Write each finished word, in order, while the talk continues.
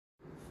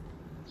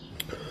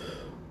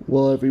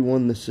Well,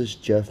 everyone, this is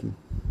Jeff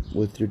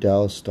with your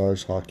Dallas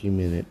Stars Hockey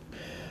Minute.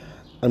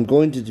 I'm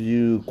going to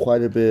do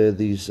quite a bit of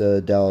these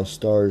Dallas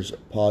Stars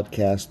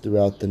podcasts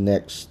throughout the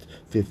next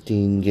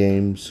 15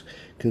 games,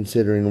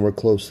 considering we're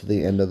close to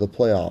the end of the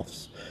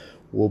playoffs.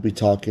 We'll be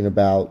talking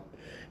about,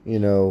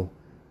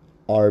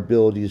 our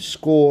ability to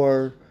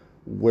score,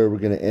 where we're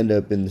going to end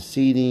up in the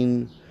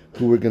seeding,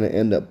 who we're going to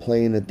end up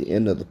playing at the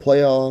end of the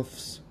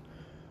playoffs.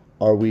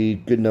 Are we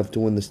good enough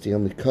to win the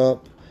Stanley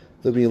Cup?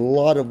 There'll be a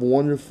lot of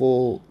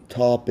wonderful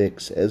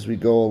topics as we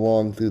go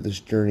along through this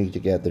journey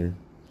together.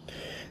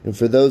 And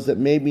for those that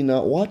maybe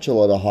not watch a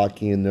lot of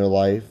hockey in their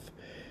life,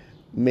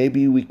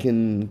 maybe we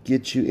can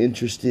get you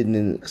interested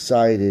and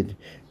excited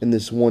in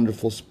this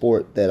wonderful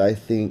sport that I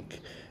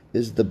think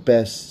is the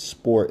best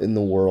sport in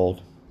the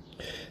world.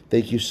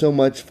 Thank you so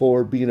much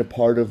for being a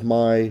part of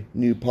my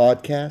new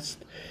podcast,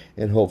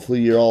 and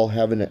hopefully you're all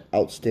having an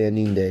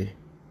outstanding day.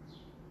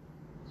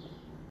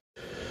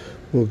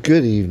 Well,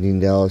 good evening,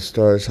 Dallas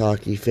Stars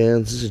hockey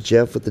fans. This is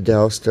Jeff with the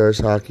Dallas Stars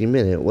Hockey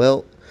Minute.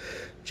 Well,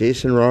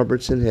 Jason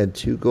Robertson had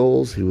 2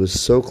 goals. He was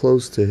so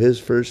close to his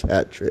first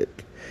hat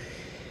trick.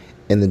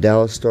 And the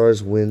Dallas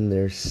Stars win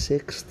their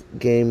 6th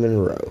game in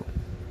a row.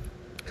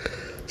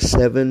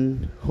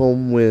 7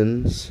 home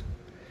wins.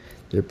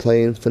 They're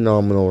playing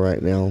phenomenal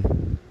right now.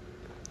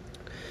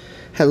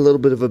 Had a little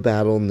bit of a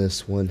battle in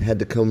this one. Had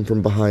to come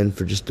from behind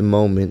for just a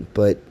moment.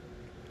 But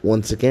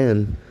once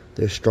again,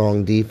 their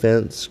strong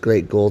defense,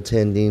 great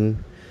goaltending.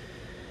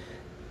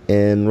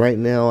 And right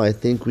now, I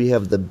think we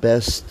have the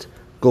best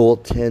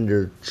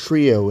goaltender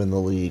trio in the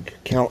league.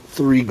 Count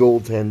 3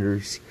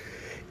 goaltenders.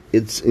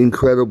 It's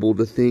incredible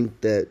to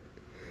think that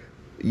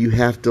you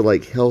have to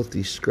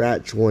healthy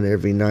scratch one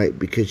every night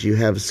because you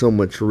have so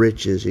much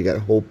riches. You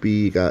got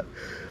Holtby, you got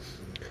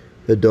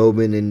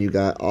Khudobin, and you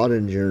got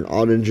Oettinger. And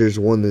Ottinger's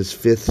won his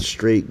 5th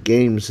straight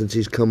game since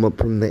he's come up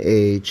from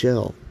the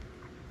AHL.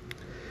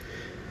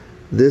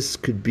 This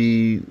could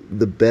be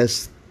the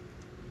best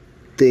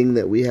thing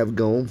that we have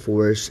going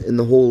for us in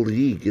the whole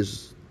league,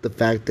 is the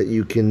fact that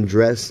you can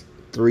dress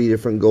 3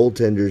 different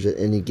goaltenders at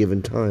any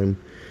given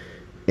time,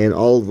 and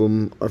all of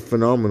them are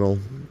phenomenal.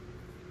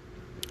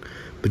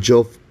 But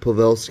Joe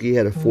Pavelski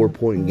had a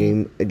 4-point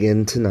game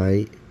again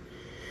tonight.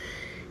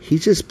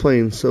 He's just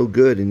playing so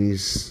good, and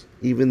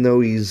even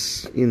though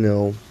he's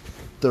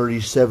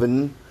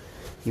 37,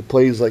 he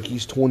plays like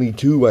he's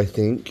 22, I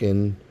think,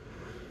 and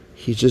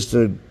he's just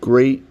a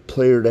great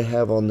player to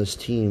have on this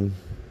team.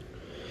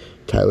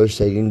 Tyler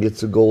Seguin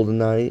gets a goal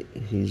tonight.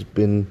 He's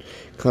been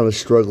kind of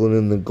struggling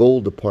in the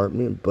goal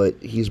department, but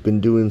he's been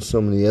doing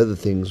so many other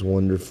things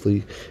wonderfully.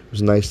 It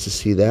was nice to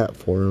see that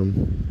for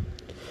him.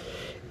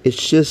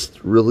 It's just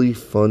really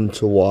fun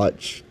to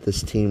watch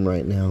this team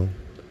right now.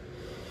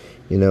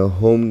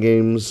 Home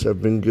games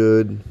have been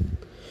good.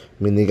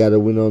 They got a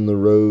win on the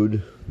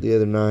road the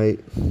other night.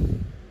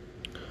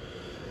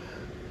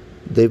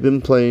 They've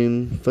been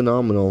playing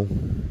phenomenal,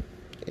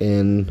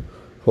 and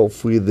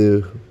hopefully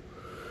the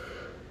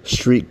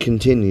streak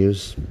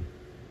continues.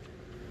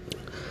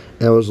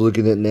 And I was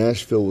looking at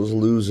Nashville was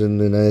losing,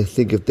 and I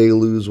think if they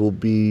lose, we'll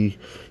be,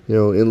 at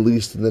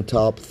least in the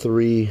top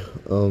 3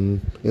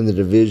 in the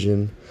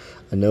division.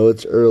 I know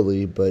it's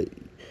early, but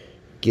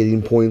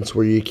getting points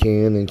where you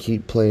can and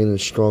keep playing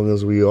as strong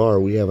as we are,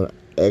 we have an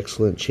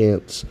excellent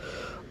chance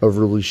of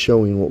really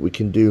showing what we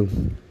can do.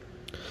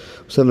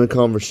 I was having a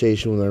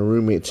conversation with my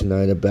roommate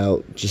tonight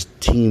about just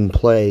team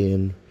play,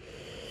 and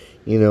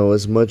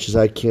as much as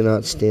I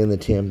cannot stand the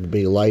Tampa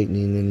Bay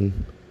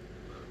Lightning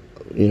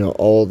and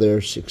all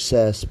their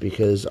success,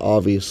 because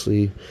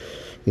obviously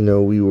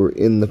we were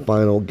in the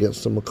final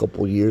against them a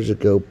couple years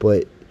ago,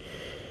 but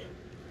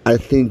I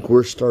think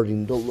we're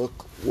starting to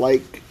look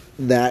like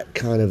that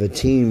kind of a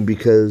team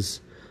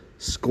because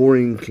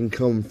scoring can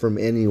come from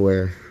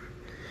anywhere.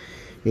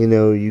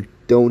 You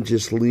don't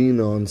just lean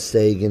on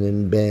Seguin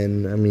and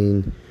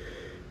Ben.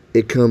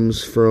 It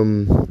comes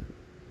from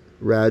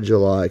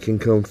Radula, it can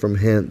come from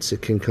Hintz,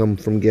 it can come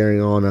from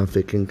Gurianov,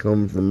 it can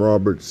come from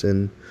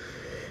Robertson.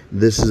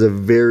 This is a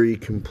very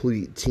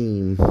complete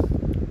team,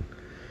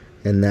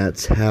 and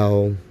that's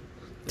how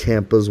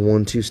Tampa's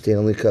won 2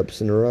 Stanley Cups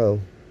in a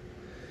row.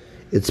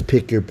 It's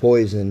pick your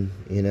poison,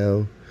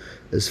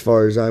 As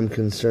far as I'm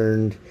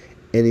concerned,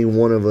 any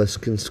one of us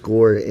can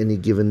score at any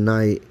given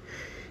night,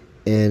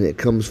 and it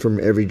comes from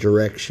every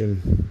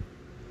direction.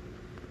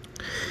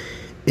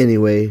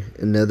 Anyway,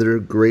 another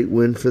great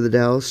win for the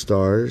Dallas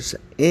Stars,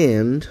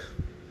 and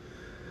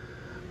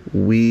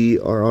we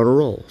are on a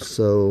roll.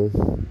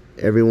 So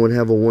everyone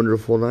have a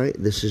wonderful night.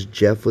 This is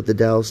Jeff with the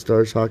Dallas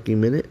Stars Hockey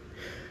Minute.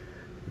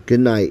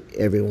 Good night,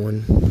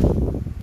 everyone.